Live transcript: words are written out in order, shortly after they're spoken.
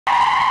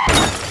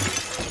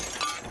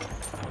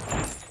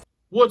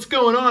What's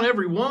going on,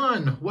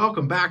 everyone?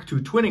 Welcome back to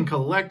Twinning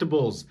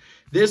Collectibles.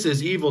 This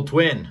is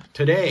Eviltwin.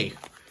 Today,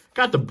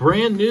 got the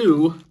brand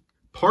new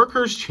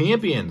Parkhurst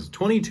Champions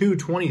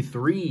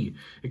 22-23.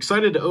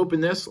 Excited to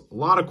open this. A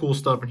lot of cool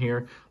stuff in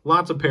here.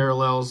 Lots of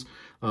parallels,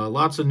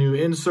 lots of new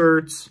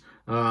inserts.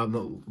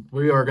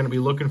 We are going to be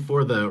looking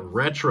for the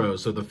retro.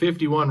 So the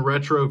 51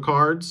 retro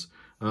cards.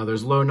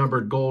 There's low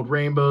numbered gold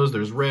rainbows.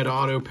 There's red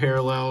auto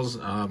parallels.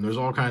 There's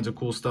all kinds of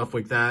cool stuff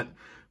like that.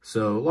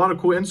 So a lot of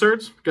cool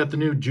inserts. Got the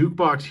new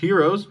Jukebox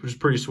Heroes, which is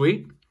pretty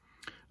sweet.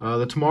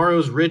 The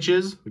Tomorrow's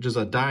Riches, which is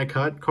a die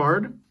cut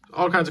card.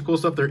 All kinds of cool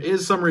stuff. There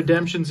is some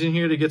redemptions in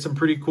here to get some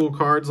pretty cool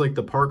cards like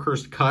the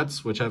Parkhurst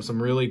Cuts, which have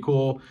some really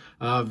cool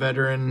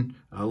veteran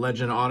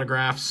legend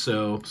autographs.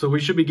 So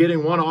we should be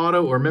getting one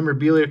auto or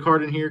memorabilia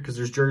card in here because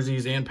there's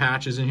jerseys and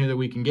patches in here that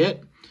we can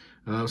get.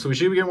 So we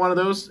should be getting one of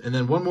those. And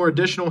then one more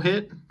additional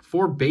hit,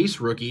 4 base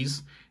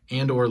rookies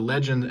and or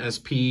legend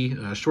SP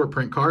short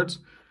print cards.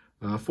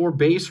 4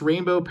 base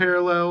rainbow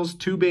parallels,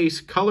 2 base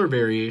color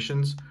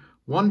variations,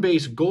 1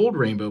 base gold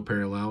rainbow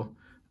parallel,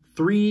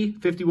 3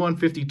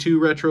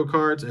 51-52 retro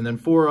cards, and then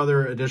 4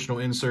 other additional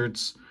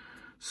inserts.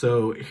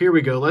 So here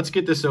we go. Let's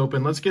get this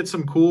open. Let's get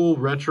some cool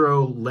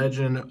retro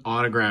legend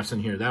autographs in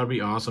here. That would be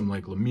awesome,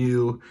 like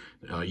Lemieux,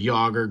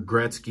 Yager,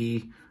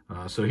 Gretzky.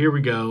 So here we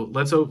go.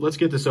 Let's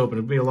get this open.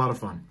 It'll be a lot of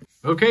fun.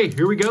 Okay,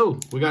 here we go.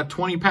 We got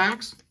 20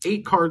 packs,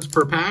 8 cards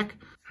per pack.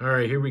 All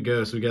right, here we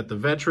go. So we got the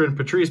veteran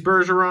Patrice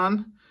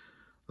Bergeron.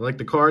 I like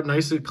the card,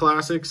 nice and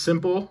classic,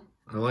 simple.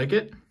 I like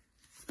it.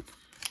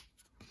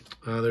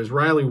 There's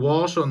Riley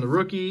Walsh on the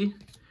rookie,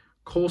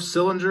 Cole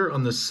Sillinger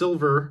on the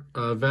silver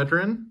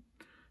veteran,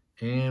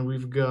 and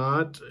we've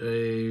got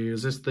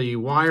is this the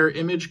wire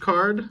image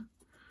card?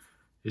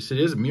 Yes, it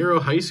is. Miro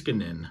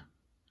Heiskanen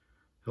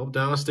helped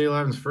Dallas stay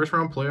alive in his first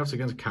round playoffs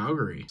against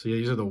Calgary. So yeah,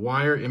 these are the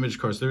wire image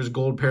cards. There's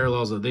gold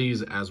parallels of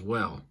these as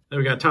well. Then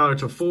we got Tyler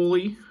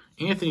Toffoli,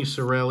 Anthony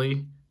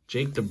Cirelli,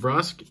 Jake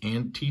DeBrusk,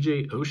 and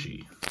TJ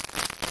Oshie.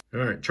 All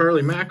right,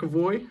 Charlie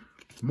McAvoy,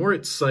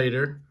 Moritz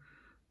Seider,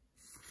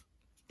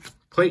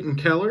 Clayton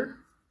Keller,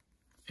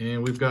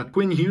 and we've got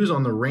Quinn Hughes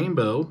on the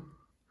rainbow,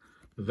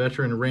 the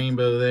veteran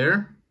rainbow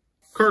there.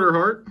 Carter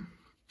Hart,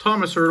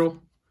 Thomas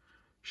Hertel,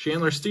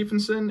 Chandler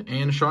Stephenson,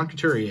 and Sean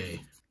Couturier.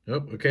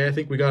 Oh, okay, I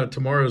think we got a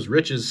Tomorrow's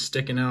Riches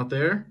sticking out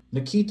there.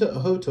 Nikita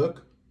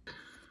Ahotuk,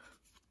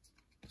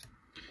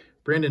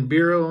 Brandon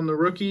Biro on the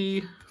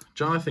rookie,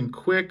 Jonathan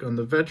Quick on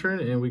the veteran,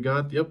 and we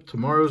got, yep,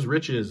 Tomorrow's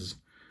Riches.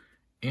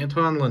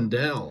 Anton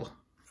Lundell.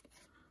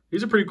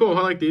 These are pretty cool.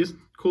 I like these.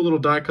 Cool little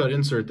die cut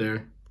insert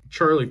there.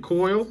 Charlie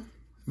Coyle,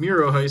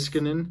 Miro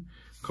Heiskanen,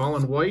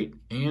 Colin White,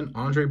 and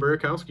Andre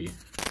Burakovsky.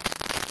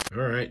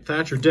 All right,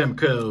 Thatcher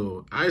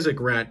Demko, Isaac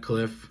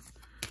Ratcliffe,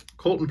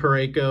 Colton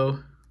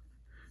Parayko,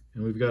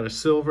 and we've got a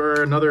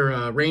silver,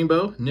 another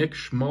rainbow, Nick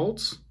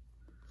Schmaltz.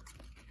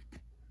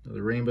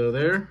 Another rainbow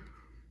there.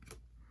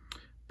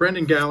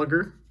 Brendan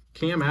Gallagher,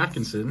 Cam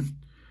Atkinson,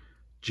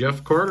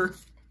 Jeff Carter,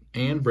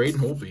 and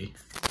Braden Holtby.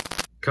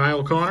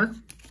 Kyle Connor,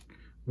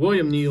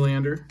 William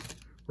Nylander,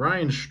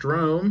 Ryan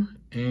Strome,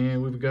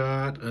 and we've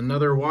got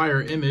another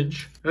wire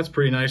image. That's a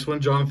pretty nice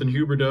one. Jonathan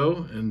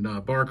Huberdeau and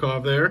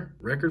Barkov there.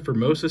 Record for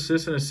most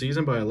assists in a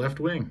season by a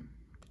left wing.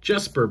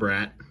 Jesper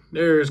Bratt.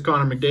 There's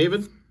Connor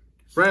McDavid,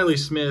 Riley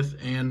Smith,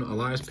 and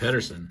Elias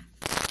Pettersson.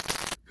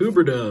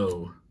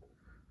 Huberdeau,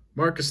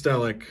 Mark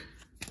Kostelic,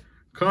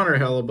 Connor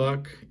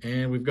Hellebuck,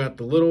 and we've got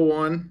the little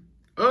one.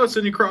 Oh,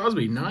 Sidney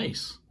Crosby.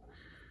 Nice.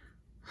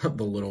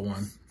 The little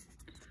one.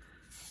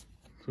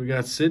 So we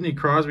got Sidney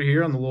Crosby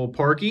here on the little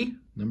Parky,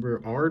 number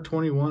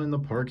R21 in the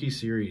Parky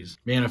series.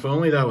 Man, if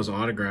only that was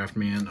autographed,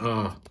 man.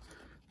 Oh,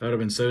 that would have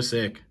been so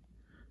sick.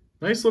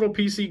 Nice little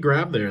PC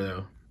grab there,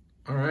 though.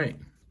 All right.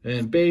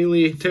 And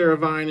Bailey,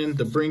 Teravainen,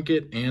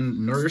 DeBrincat,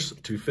 and Nurse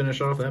to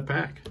finish off that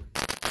pack.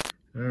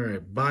 All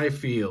right,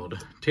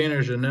 Byfield,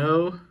 Tanner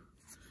Jeannot,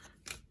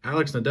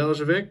 Alex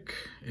Nedeljkovic,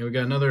 and we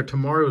got another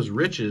Tomorrow's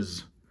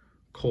Riches,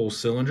 Cole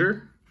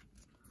Sillinger.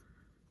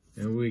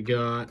 And we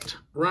got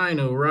Ryan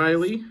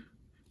O'Reilly,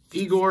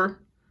 Igor,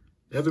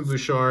 Evan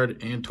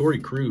Bouchard, and Torrey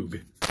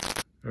Krug.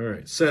 All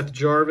right, Seth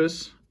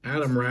Jarvis,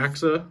 Adam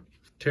Raxa,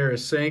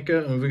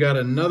 Tarasenko, and we got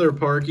another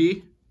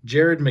Parky,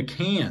 Jared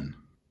McCann.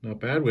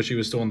 Not bad, wish he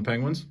was still in the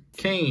Penguins.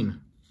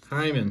 Kane,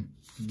 Hyman,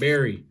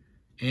 Barry,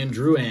 and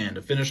Drouin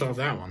to finish off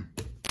that one.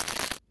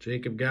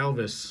 Jacob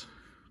Galvis.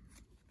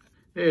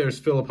 Hey, there's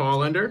Philip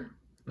Hollander.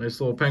 Nice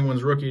little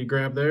Penguins rookie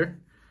grab there.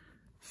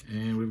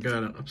 And we've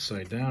got an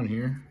upside down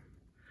here.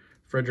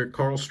 Frederick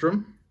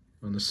Karlstrom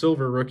on the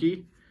silver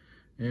rookie.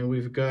 And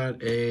we've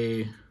got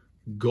a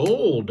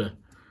gold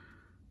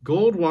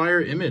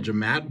wire image of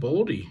Matt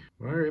Boldy.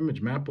 Wire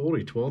image, Matt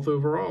Boldy, 12th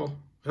overall.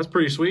 That's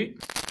pretty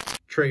sweet.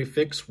 Trey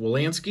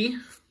Fix-Wolansky,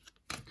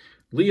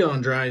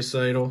 Leon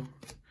Draisaitl,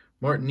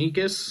 Martin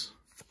Nikas.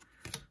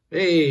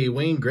 Hey,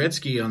 Wayne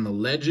Gretzky on the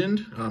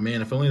legend. Oh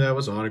man, if only that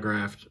was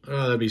autographed.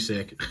 Oh, that'd be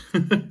sick.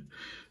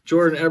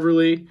 Jordan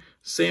Eberle,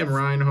 Sam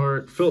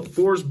Reinhart, Philip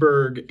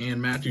Forsberg,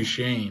 and Matt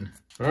Duchene.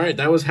 All right,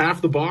 that was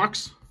half the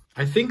box.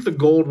 I think the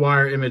gold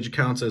wire image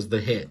counts as a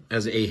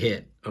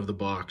hit of the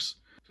box.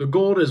 The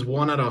gold is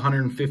 1 out of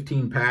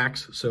 115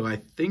 packs, so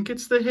I think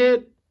it's the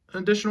hit,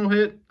 additional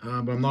hit,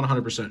 but I'm not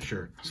 100%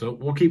 sure. So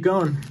we'll keep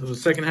going. The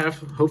second half,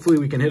 hopefully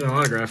we can hit an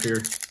autograph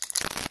here.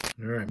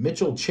 All right,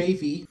 Mitchell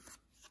Chafee,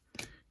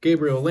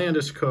 Gabriel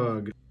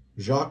Landeskog,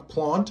 Jacques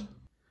Plante,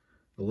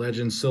 the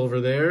Legend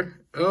Silver there.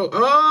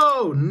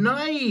 Oh,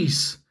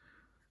 nice!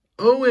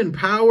 Owen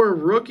Power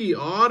rookie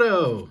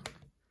auto.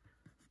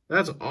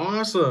 That's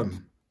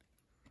awesome.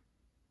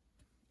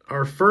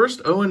 Our first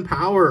Owen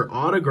Power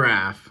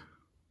autograph.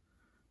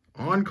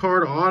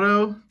 On-card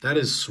auto. That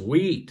is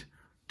sweet.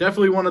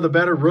 Definitely one of the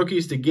better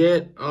rookies to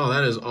get. Oh,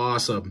 that is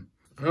awesome.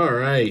 All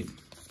right.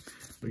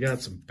 We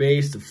got some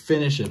base to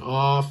finish it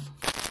off.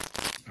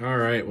 All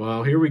right,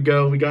 well, here we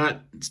go. We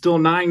got still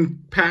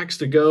 9 packs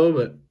to go,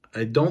 but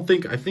I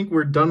think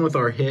we're done with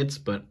our hits,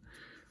 but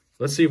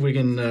let's see if we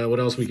can, what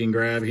else we can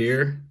grab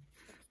here.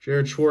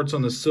 Jared Schwartz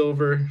on the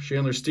silver,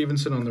 Chandler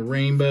Stevenson on the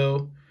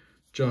rainbow,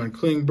 John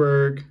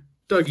Klingberg,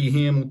 Dougie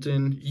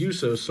Hamilton,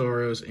 Juuso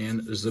Saros,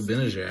 and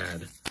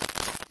Zibanejad.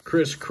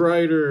 Chris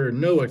Kreider,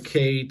 Noah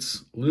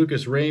Cates,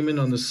 Lucas Raymond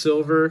on the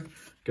silver.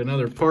 Got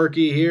another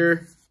Parky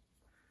here.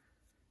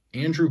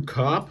 Andrew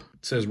Kopp.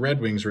 It says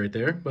Red Wings right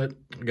there, but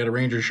we got a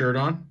Ranger shirt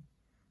on.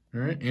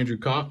 All right, Andrew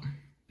Kopp.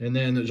 And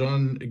then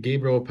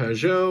Jean-Gabriel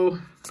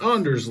Pageau,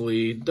 Anders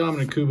Lee,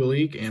 Dominic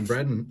Kubalik, and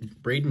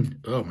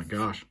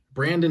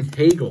Brandon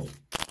Hagel.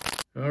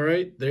 All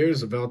right,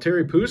 there's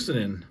Valtteri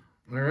Puustinen.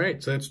 All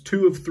right, so that's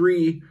 2 of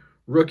 3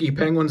 rookie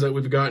Penguins that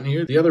we've gotten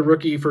here. The other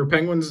rookie for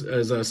Penguins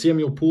is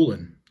Samuel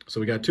Poulin. So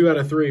we got 2 out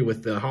of 3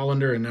 with the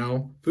Hollander and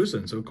now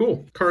Puustinen. So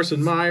cool.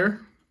 Carson Meyer,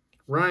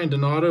 Ryan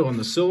Donato on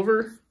the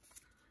silver,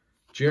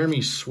 Jeremy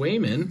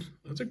Swayman.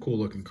 That's a cool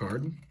looking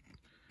card.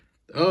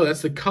 Oh,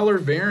 that's the color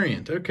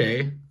variant.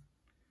 Okay.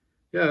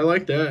 Yeah, I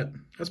like that.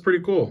 That's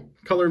pretty cool.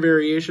 Color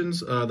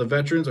variations. The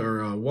veterans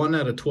are 1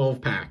 out of 12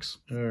 packs.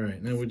 All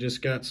right, now we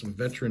just got some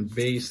veteran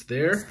base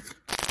there.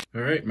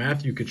 All right,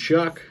 Matthew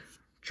Tkachuk,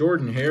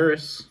 Jordan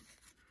Harris,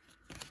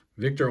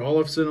 Victor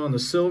Olofsson on the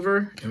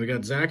silver, and we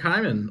got Zach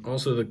Hyman,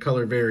 also the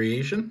color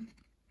variation.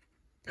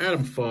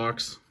 Adam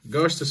Fox,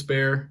 Gosh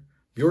Despair,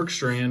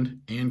 Bjorkstrand,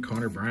 and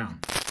Connor Brown.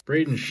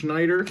 Braden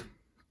Schneider,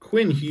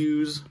 Quinn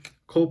Hughes,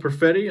 Cole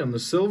Perfetti on the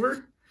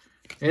silver.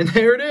 And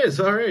there it is.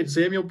 All right,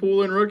 Samuel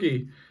Poulin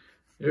rookie.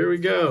 There we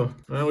go.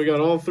 Well, we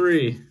got all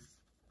 3.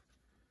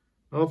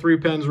 All 3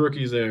 Pens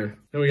rookies there.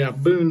 Then we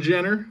got Boone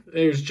Jenner.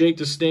 There's Jake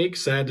the Snake.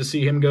 Sad to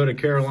see him go to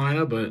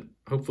Carolina, but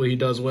hopefully he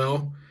does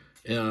well,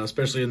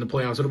 especially in the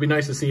playoffs. It'll be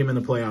nice to see him in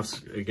the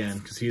playoffs again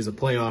because he's a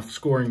playoff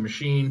scoring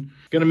machine.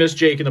 Gonna miss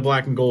Jake in the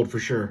black and gold for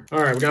sure.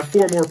 All right, we got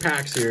 4 more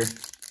packs here.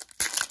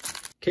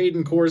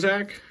 Caden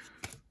Korzak,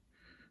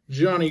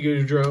 Johnny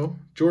Gaudreau,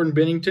 Jordan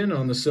Binnington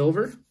on the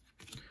silver,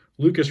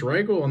 Lucas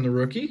Reichel on the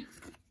rookie,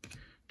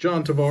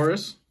 John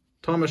Tavares,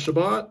 Thomas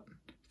Chabot,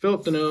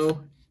 Philip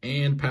Deneau,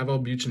 and Pavel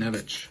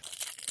Buchnevich.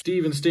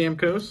 Steven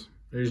Stamkos,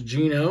 there's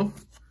Gino,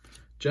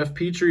 Jeff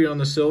Petrie on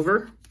the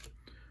silver,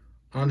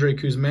 Andrei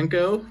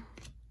Kuzmenko,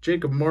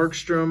 Jacob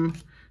Markstrom,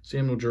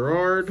 Samuel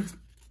Girard,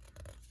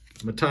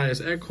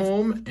 Matthias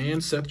Ekholm,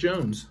 and Seth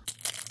Jones.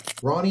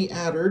 Ronnie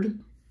Attard,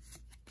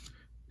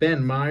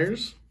 Ben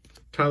Myers,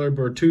 Tyler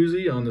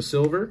Bertuzzi on the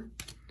silver,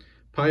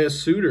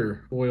 Pius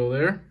Suter foil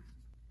there,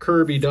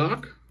 Kirby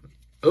Doc,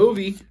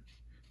 Ovi,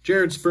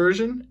 Jared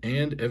Spurgeon,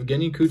 and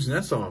Evgeny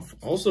Kuznetsov,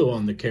 also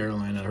on the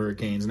Carolina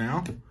Hurricanes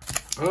now.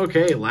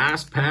 Okay,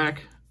 last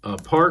pack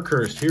of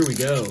Parkhurst. Here we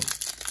go.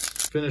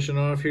 Finishing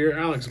off here,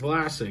 Alex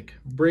Vlasic,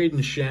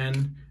 Braden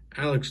Shen,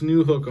 Alex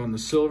Newhook on the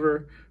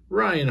silver,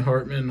 Ryan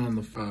Hartman on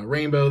the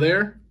rainbow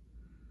there.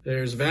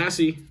 There's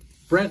Vasi,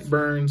 Brent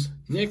Burns,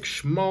 Nick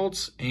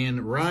Schmaltz,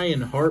 and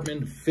Ryan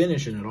Hartman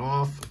finishing it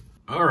off.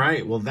 All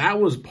right, well, that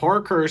was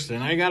Parkhurst,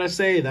 and I gotta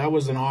say, that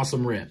was an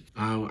awesome rip.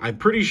 I'm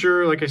pretty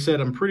sure, like I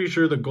said, I'm pretty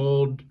sure the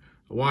gold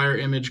wire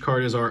image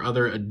card is our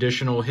other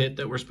additional hit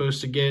that we're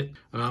supposed to get.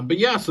 But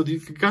yeah, so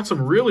you've got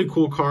some really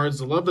cool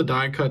cards. I love the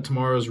die cut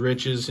Tomorrow's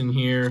Riches in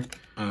here.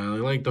 I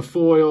like the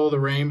foil, the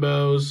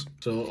rainbows.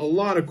 So a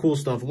lot of cool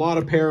stuff, a lot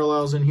of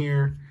parallels in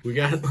here. We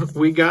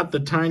got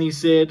the Tiny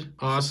Sid,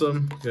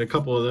 awesome. Got a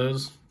couple of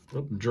those.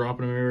 Oh, I'm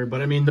dropping them everywhere.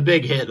 But I mean, the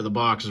big hit of the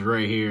box is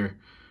right here.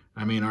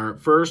 I mean, our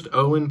first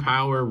Owen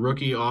Power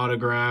rookie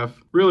autograph.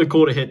 Really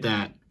cool to hit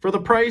that. For the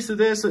price of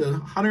this,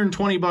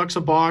 120 bucks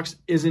a box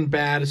isn't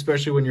bad,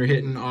 especially when you're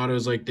hitting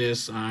autos like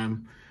this. I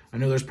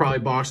know there's probably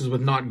boxes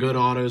with not good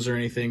autos or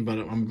anything, but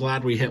I'm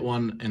glad we hit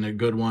one and a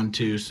good one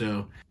too.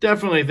 So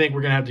definitely think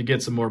we're going to have to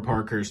get some more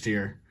Parkhurst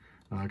here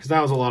because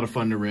that was a lot of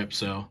fun to rip.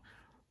 So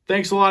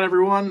thanks a lot,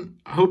 everyone.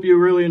 I hope you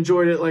really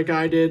enjoyed it like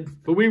I did.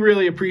 But we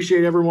really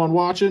appreciate everyone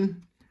watching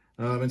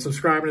and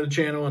subscribing to the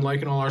channel and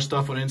liking all our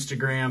stuff on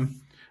Instagram.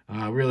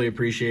 Really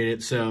appreciate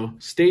it. So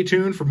stay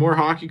tuned for more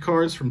hockey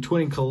cards from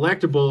Twinning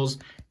Collectibles.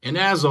 And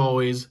as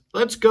always,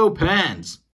 let's go Pens!